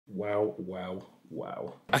Wow, wow,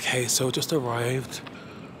 wow. Okay, so just arrived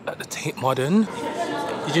at the Tate Modern.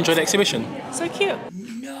 Did you enjoy the exhibition? So cute.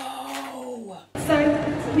 No!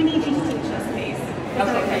 So, we need you to teach us, please.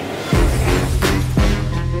 Okay.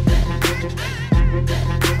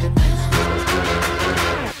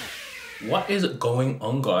 What is going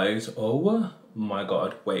on, guys? Oh my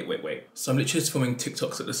god. Wait. So I'm literally just filming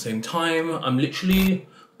TikToks at the same time. I'm literally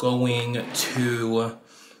going to...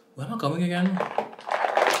 Where am I going again?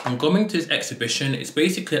 I'm going to this exhibition. It's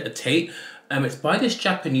basically at the Tate. It's by this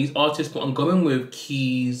Japanese artist, but I'm going with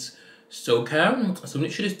Keys SOULCARE. So I'm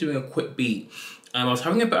literally just doing a quick beat. I was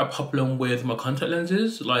having a bit of problem with my contact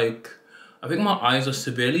lenses. Like, I think my eyes are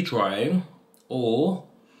severely dry. Or,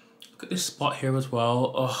 look at this spot here as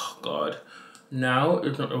well. Oh god. Now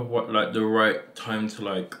is not the right time to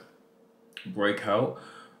like break out.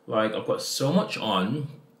 Like, I've got so much on,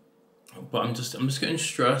 but I'm just getting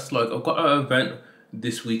stressed. Like, I've got an event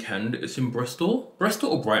this weekend. It's in Bristol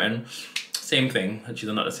or Brighton. Same thing. Actually,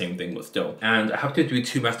 they're not the same thing, but still. And I have to do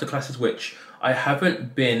 2 masterclasses, which I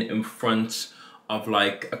haven't been in front of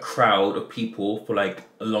like a crowd of people for like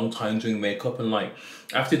a long time doing makeup. And like,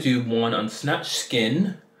 I have to do one on snatch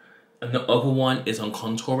skin, and the other one is on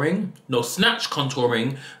contouring. No, snatch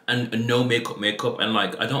contouring and no makeup. And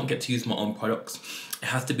like, I don't get to use my own products. It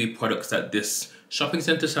has to be products that this shopping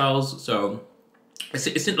center sells. So it's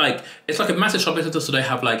like a massive shopping center. So they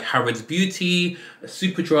have like Harrods Beauty, a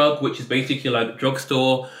Superdrug, which is basically like a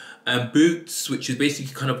drugstore, and Boots, which is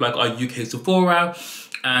basically kind of like our UK Sephora,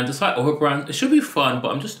 and just like other brands. It should be fun, but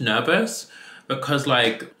I'm just nervous because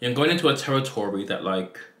like I'm going into a territory that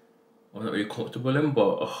like I'm not really comfortable in,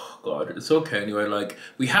 but oh god, it's okay anyway. Like,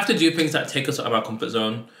 we have to do things that take us out of our comfort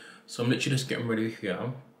zone. So I'm literally just getting ready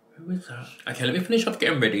here. Who is that? Okay, let me finish off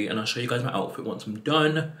getting ready and I'll show you guys my outfit once I'm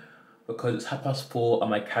done, because it's 4:30 and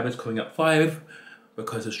my cab is coming at 5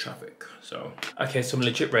 because there's traffic. So okay, so I'm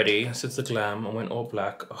legit ready. This is the glam. I went all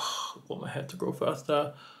black. Oh, I want my hair to grow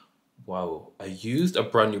faster. Wow, I used a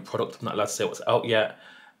brand new product. I'm not allowed to say what's out yet,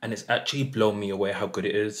 and it's actually blown me away how good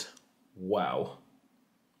it is. Wow.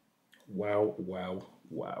 Wow.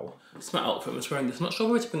 This is my outfit. I'm just wearing this. I'm not sure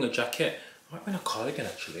where to bring a jacket. I might bring a cardigan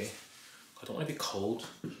actually. I don't want to be cold.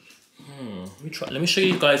 Let me show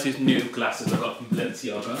you guys these new glasses I got from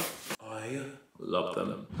Balenciaga. I love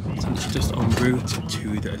them. So I'm just en route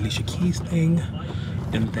to the Alicia Keys thing.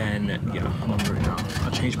 And then, yeah, I'm en route now. I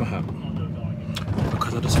changed my hat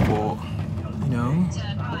because I just thought, you know.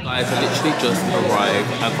 Guys, I literally just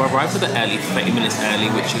arrived. I've arrived at the early, 30 minutes early,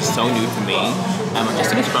 which is so new for me. I'm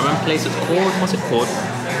just in this ramen place. It's called, what's it called?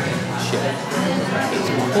 Shit. It's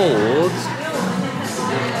called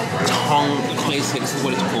This is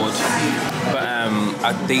what it's called.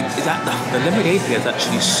 But the lemonade here is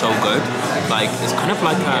actually so good. Like, it's kind of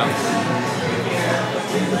like a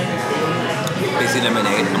busy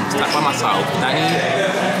lemonade. I'm stuck by myself. Danny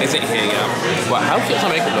isn't here yet. But how does my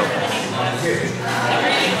makeup look?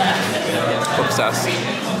 Obsessed.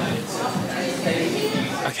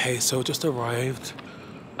 Okay, so just arrived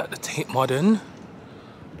at the Tate Modern,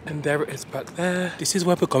 and there it is back there. This is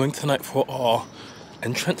where we're going tonight for our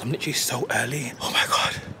entrance. I'm literally so early. Oh my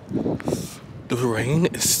god. The rain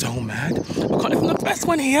is so mad. I can't even the first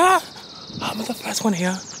one here. I'm the first one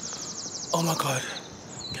here. Oh my god.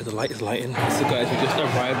 Okay, the light is lighting. So guys, we just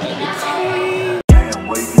arrived at the Tate. Damn,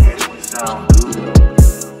 wait, it sound good.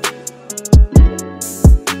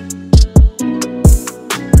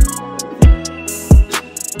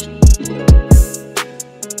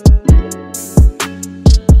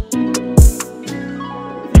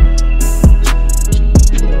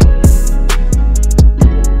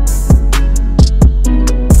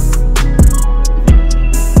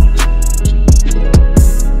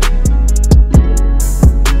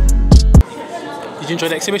 Did you enjoy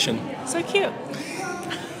the exhibition? So cute.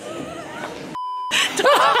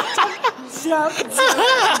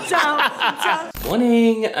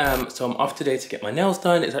 Morning. So I'm off today to get my nails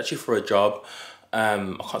done. It's actually for a job. I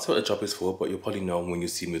can't say what the job is for, but you'll probably know when you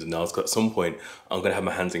see me with the nails. Because at some point, I'm gonna have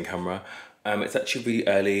my hands in camera. It's actually really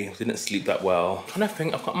early. I didn't sleep that well. I'm trying to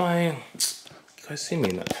think. I've got my. You guys see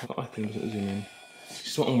me in that? I've got my thing. Zoom in. This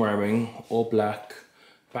is what I'm wearing. All black.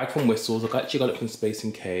 Bag from Whistles. I actually got it from Space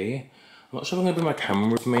and K. I'm not sure if I'm gonna bring my camera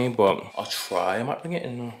with me, but I'll try. I might bring it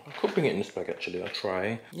in. I could bring it in this bag actually. I'll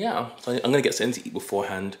try. Yeah, so I'm gonna get something to eat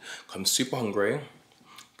beforehand. I'm super hungry.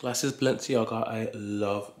 Glasses, Balenciaga. I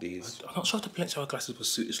love these. I'm not sure if the Balenciaga glasses will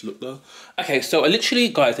suit this look though. Okay, so I literally,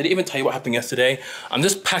 guys, I didn't even tell you what happened yesterday. I'm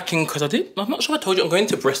just packing because I'm not sure if I told you I'm going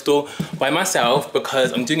to Bristol by myself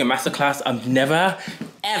because I'm doing a masterclass. I've never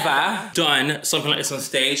ever done something like this on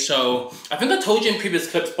stage. So I think I told you in previous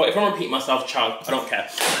clips, but if I repeat myself, child, I don't care.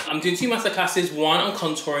 I'm doing 2 masterclasses, one on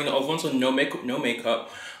contouring, the other one's on no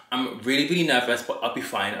makeup. I'm really nervous, but I'll be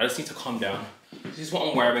fine. I just need to calm down. This is what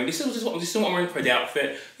I'm wearing. This is what I'm wearing for the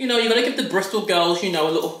outfit. You know, you're gonna give the Bristol girls, you know,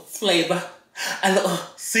 a little flavor, a little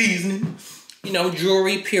seasoning. You know,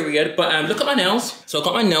 jewelry, period. But look at my nails. So I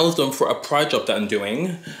got my nails done for a pride job that I'm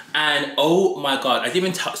doing. And oh my God, I didn't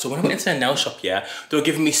even touch. So when I went into the nail shop, yeah, they were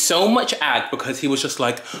giving me so much ag because he was just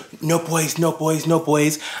like, no boys, no boys, no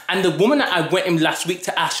boys. And the woman that I went in last week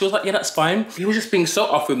to ask, she was like, yeah, that's fine. He was just being so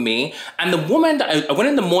off with me. And the woman that I went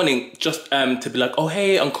in the morning just to be like, oh,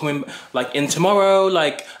 hey, I'm coming like in tomorrow.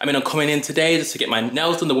 Like, I mean, I'm coming in today just to get my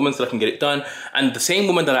nails done. The woman said I can get it done. And the same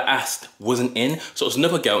woman that I asked wasn't in. So it was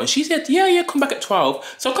another girl. And she said, yeah, come back at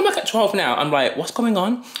 12. So I come back at 12 now. I'm like, what's going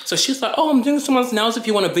on? So she's like, oh, I'm doing someone's nails if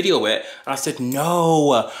you want to video it. And I said,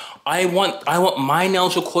 no, I want my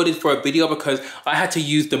nails recorded for a video because I had to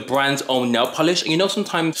use the brand's own nail polish. And you know,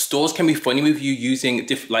 sometimes stores can be funny with you using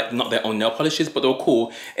like not their own nail polishes, but they were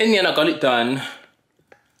cool. In the end, I got it done.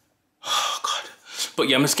 Oh God. But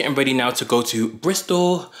yeah, I'm just getting ready now to go to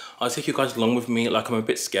Bristol. I'll take you guys along with me. Like, I'm a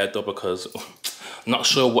bit scared though because I'm not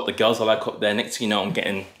sure what the girls are like up there. Next thing you know, I'm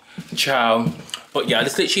getting chow. But yeah, I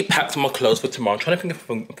just literally packed my clothes for tomorrow. I'm trying to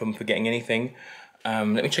think if I'm forgetting anything. Let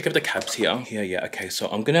me check if the cab's here. Yeah, okay. So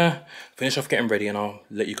I'm gonna finish off getting ready and I'll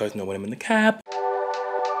let you guys know when I'm in the cab.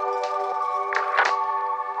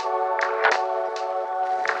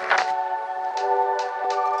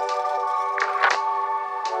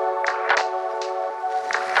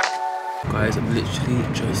 Guys, I'm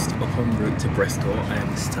literally just up en route to Bristol. I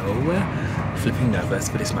am so flipping nervous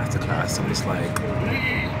for this masterclass. So I'm just like,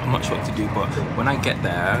 I'm not sure what to do, but when I get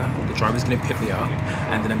there, the driver's gonna pick me up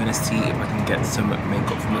and then I'm gonna see if I can get some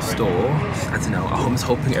makeup from the store. I don't know, I'm just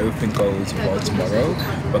hoping everything goes well tomorrow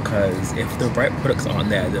because if the right products aren't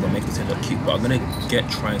there, then it'll make it look cute. But I'm gonna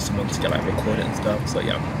trying someone to get like record it and stuff, so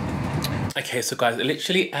yeah. Okay, so guys, I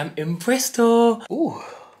literally am in Bristol. Ooh.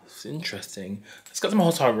 Interesting. Let's go to my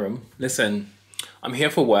hotel room. Listen, I'm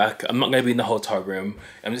here for work. I'm not gonna be in the hotel room.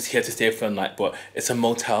 I'm just here to stay for the night, but it's a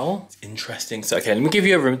motel. It's interesting. So okay, let me give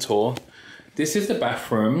you a room tour. This is the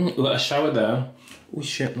bathroom. We've got a shower there. Oh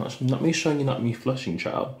shit, not me showing you, not me flushing,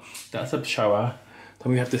 child. That's a shower.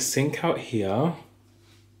 Then we have the sink out here.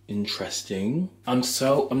 Interesting. I'm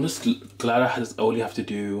just glad I only have to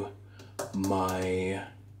do my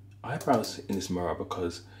eyebrows in this mirror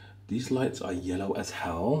because these lights are yellow as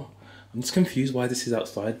hell. I'm just confused why this is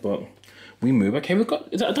outside, but we move. Okay,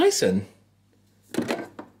 is that a Dyson?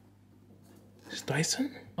 Is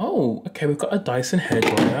Dyson? Oh, okay, we've got a Dyson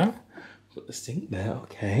hairdryer. Got the sink there,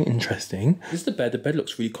 okay, interesting. This is the bed. The bed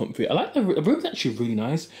looks really comfy. I like the room's actually really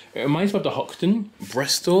nice. It reminds me of the Hoxton.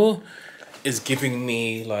 Bristol is giving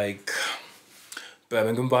me like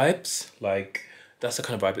Birmingham vibes. Like, that's the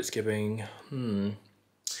kind of vibe it's giving.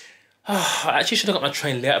 I actually should have got my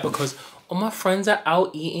train later because all my friends are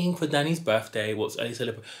out eating for Danny's birthday. Well, it's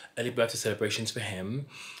early birthday celebrations for him.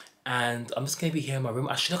 And I'm just going to be here in my room.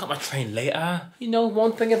 I should have got my train later. You know,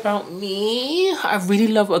 one thing about me, I really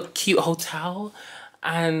love a cute hotel.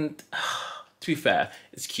 And to be fair,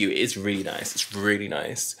 it's cute. It's really nice. It's really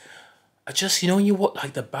nice. I just, you know, when you walk,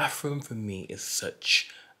 like the bathroom for me is such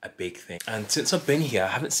a big thing. And since I've been here, I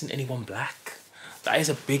haven't seen anyone black. That is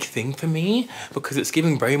a big thing for me because it's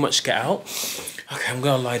giving very much Get Out. Okay, I'm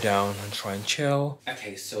gonna lie down and try and chill.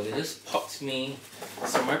 Okay, so they just popped me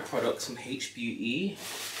some of my products from H Beauty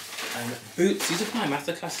and Boots. These are for my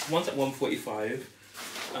masterclasses. One's at 1:45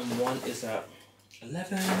 and one is at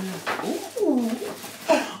 11. Ooh!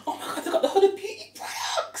 Oh my God, they got the Huda Beauty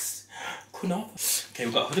products. Kunafa. Okay,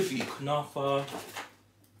 we've got Huda Beauty, Kunafa,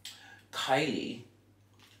 Kylie.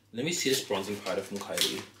 Let me see this bronzing powder from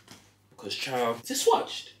Kylie. Because child, is this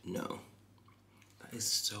swatched? No. That is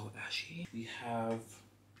so ashy. We have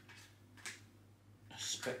a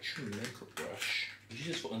Spectrum makeup brush. You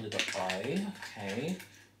just put under the eye. Okay.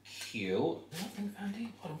 Cute. Nothing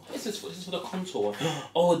fancy. Hold on. What is this for? Is this for the contour?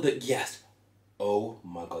 Oh, yes. Oh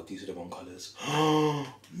my God, these are the wrong colours.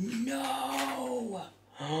 No.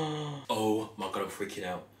 Oh my God, I'm freaking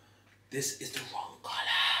out. This is the wrong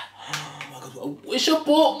colour. Oh my God, I wish I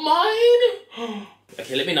bought mine.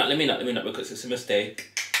 Okay, let me not because it's a mistake.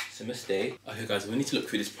 It's a mistake. Okay guys, we need to look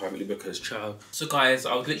through this privately because child. So guys,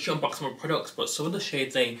 I was literally unboxing my products, but some of the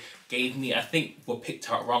shades they gave me, I think were picked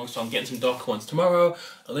out wrong. So I'm getting some darker ones tomorrow.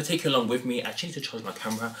 I'm gonna take you along with me. I actually need to charge my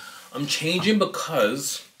camera. I'm changing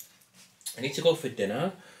because I need to go for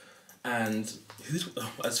dinner. And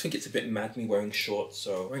I just think it's a bit mad me wearing shorts.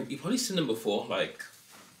 So you've probably seen them before, like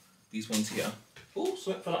these ones here. Oh,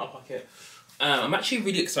 something fell out of my pocket. I'm actually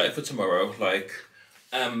really excited for tomorrow. Like,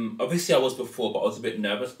 obviously I was before, but I was a bit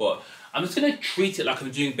nervous. But I'm just gonna treat it like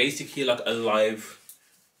I'm doing basically like a live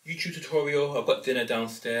YouTube tutorial. I've got dinner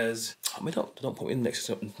downstairs. I mean, don't put me in next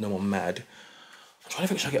to no one mad. I'm trying to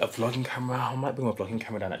think, should I get a vlogging camera? I might bring my vlogging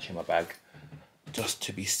camera down actually in my bag, just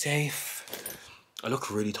to be safe. I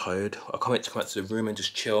look really tired. I can't wait to come back to the room and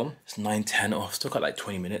just chill. It's 9:10. Oh, I've still got like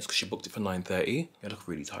 20 minutes because she booked it for 9:30. I look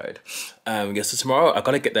really tired. Yeah, so tomorrow I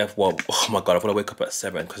gotta get there. Well, oh my god, I've gotta wake up at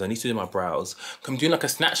 7 because I need to do my brows. I'm doing like a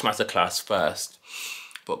snatch masterclass first.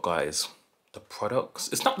 But guys, the products,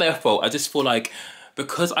 it's not their fault. I just feel like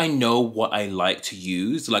because I know what I like to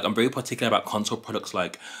use, like I'm very particular about contour products.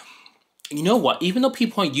 Like, you know what, even though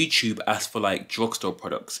people on YouTube ask for like drugstore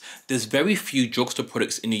products, there's very few drugstore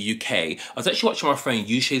products in the UK. I was actually watching my friend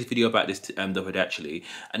Yushay's video about this the other day actually,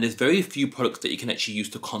 and there's very few products that you can actually use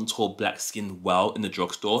to contour black skin well in the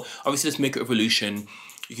drugstore. Obviously there's Makeup Revolution,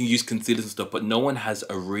 you can use concealers and stuff, but no one has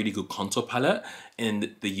a really good contour palette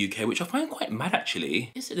in the UK, which I find quite mad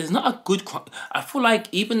actually. There's not a good, I feel like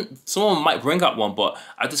even someone might bring out one, but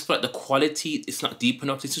I just feel like the quality, it's not deep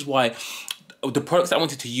enough. This is why the products that I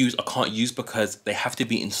wanted to use, I can't use because they have to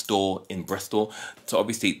be in store in Bristol. So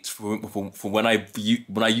obviously, for when I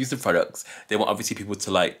use the products, they want obviously people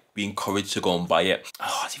to like be encouraged to go and buy it.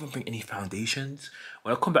 Oh, I didn't even bring any foundations.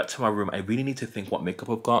 When I come back to my room, I really need to think what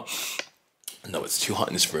makeup I've got. No, it's too hot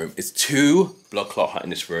in this room. It's too blood clot hot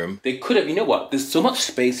in this room. They could have, you know what? There's so much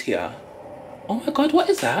space here. Oh my god,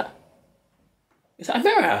 what is that? Is that a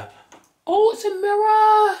mirror? Oh, it's a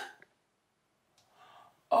mirror.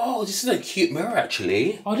 Oh, this is a cute mirror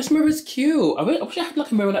actually. Oh, this mirror is cute. I wish I had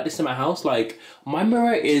like a mirror like this in my house. Like, my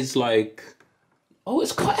mirror is like, oh,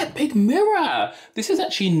 it's quite a big mirror. This is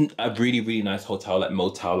actually a really, really nice hotel, like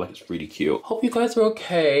motel, like it's really cute. Hope you guys are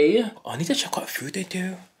okay. Oh, I need to check what food they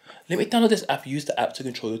do. Let me download this app. Use the app to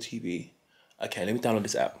control your TV. Okay, let me download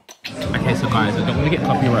this app. Okay, so guys, I don't want to get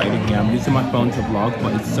copyrighted in here. I'm using my phone to vlog,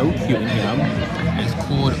 but it's so cute in here. It's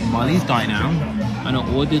called Molly's Diner. And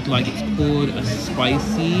I ordered, like, it's called a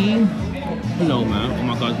spicy paloma. Oh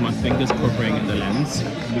my god, my finger's covering the lens.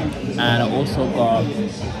 And I also got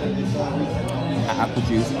an apple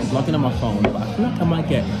juice. I'm vlogging on my phone, but I feel like I might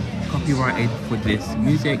get copyrighted for this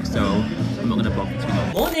music, so I'm not gonna vlog too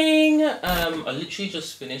long. Morning! I literally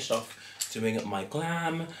just finished off doing my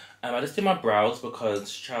glam. I just did my brows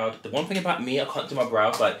because, child, the one thing about me, I can't do my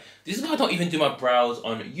brows. Like, this is why I don't even do my brows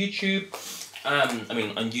on YouTube. I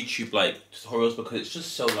mean, on YouTube, like, tutorials, because it's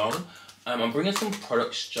just so long. I'm bringing some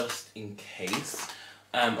products just in case.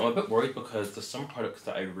 I'm a bit worried because there's some products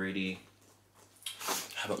that I really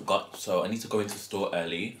haven't got, so I need to go into the store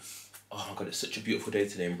early. Oh my god, it's such a beautiful day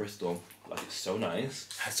today in Bristol. Like, it's so nice.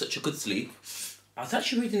 I had such a good sleep. I was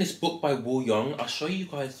actually reading this book by Woo Young. I'll show you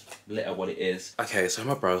guys later what it is. Okay, so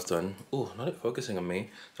my brows done. Oh, not it focusing on me.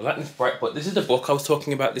 The lighting's bright, but this is the book I was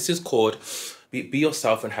talking about. This is called Be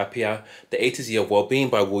Yourself and Happier, The A to Z of Wellbeing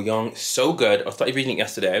by Woo Young. So good. I started reading it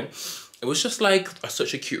yesterday. It was just like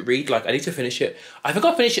such a cute read. Like, I need to finish it. I think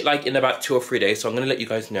I'll finish it like in about 2 or 3 days, so I'm gonna let you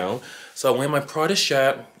guys know. So I'm wearing my Prada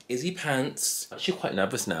shirt, Izzy pants. I'm actually quite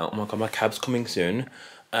nervous now. Oh my god, my cab's coming soon.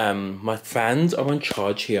 My fans are on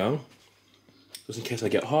charge here, just in case I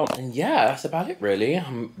get hot. And yeah, that's about it really.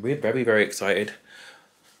 I'm very, very excited.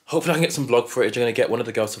 Hopefully I can get some vlog footage. I'm gonna get one of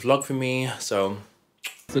the girls to vlog for me, so.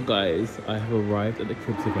 So guys, I have arrived at the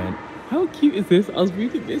Cribs event. How cute is this? I was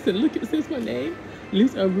reading this and look, it says my name.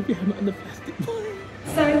 Lisa Ruby Hammer and the Plastic Boy.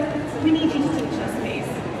 So, we need you to teach us, please.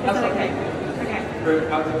 Is that okay? Okay.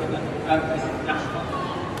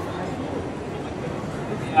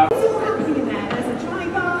 What's all happening in there? There's a dry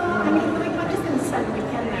bar. I mean, like, I'm just going to spend the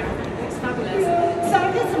weekend there. It's fabulous. So,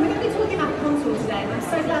 listen, we're going to be talking about contour today, and I'm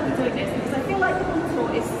so glad we're doing this because I feel like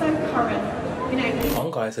contour is so current. You know. Come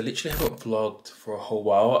on, guys, I literally haven't vlogged for a whole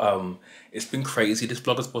while. It's been crazy. This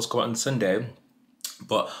vlog is supposed to go out on Sunday.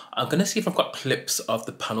 But I'm gonna see if I've got clips of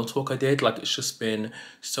the panel talk I did. Like, it's just been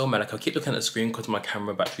so mad. Like, I keep looking at the screen because my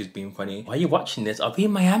camera battery's being funny. Why are you watching this? I'll be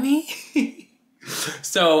in Miami.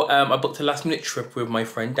 So I booked a last minute trip with my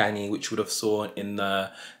friend Danny, which you would have saw in the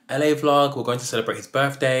LA vlog. We're going to celebrate his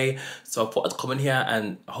birthday. So I thought I'd come in here,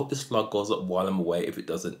 and I hope this vlog goes up while I'm away. If it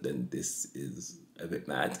doesn't, then this is a bit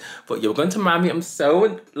mad. But yeah, we're going to Miami. I'm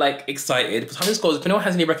so like excited. By the time this goes, if anyone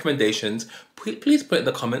has any recommendations, please put it in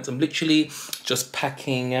the comments. I'm literally just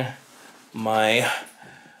packing my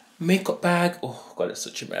makeup bag. Oh god, it's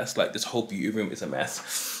such a mess. Like, this whole beauty room is a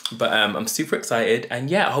mess. But I'm super excited,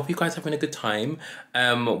 and yeah, I hope you guys are having a good time.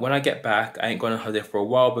 When I get back, I ain't going on holiday for a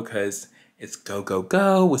while because it's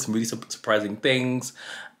go with some really surprising things.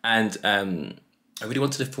 And I really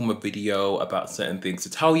wanted to film a video about certain things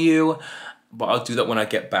to tell you. but I'll do that when I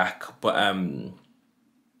get back. But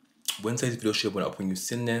Wednesday's video should went up when you've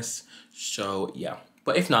seen this. So yeah.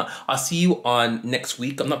 But if not, I'll see you on next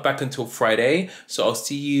week. I'm not back until Friday, so I'll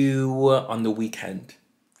see you on the weekend.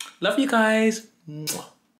 Love you guys. Mwah.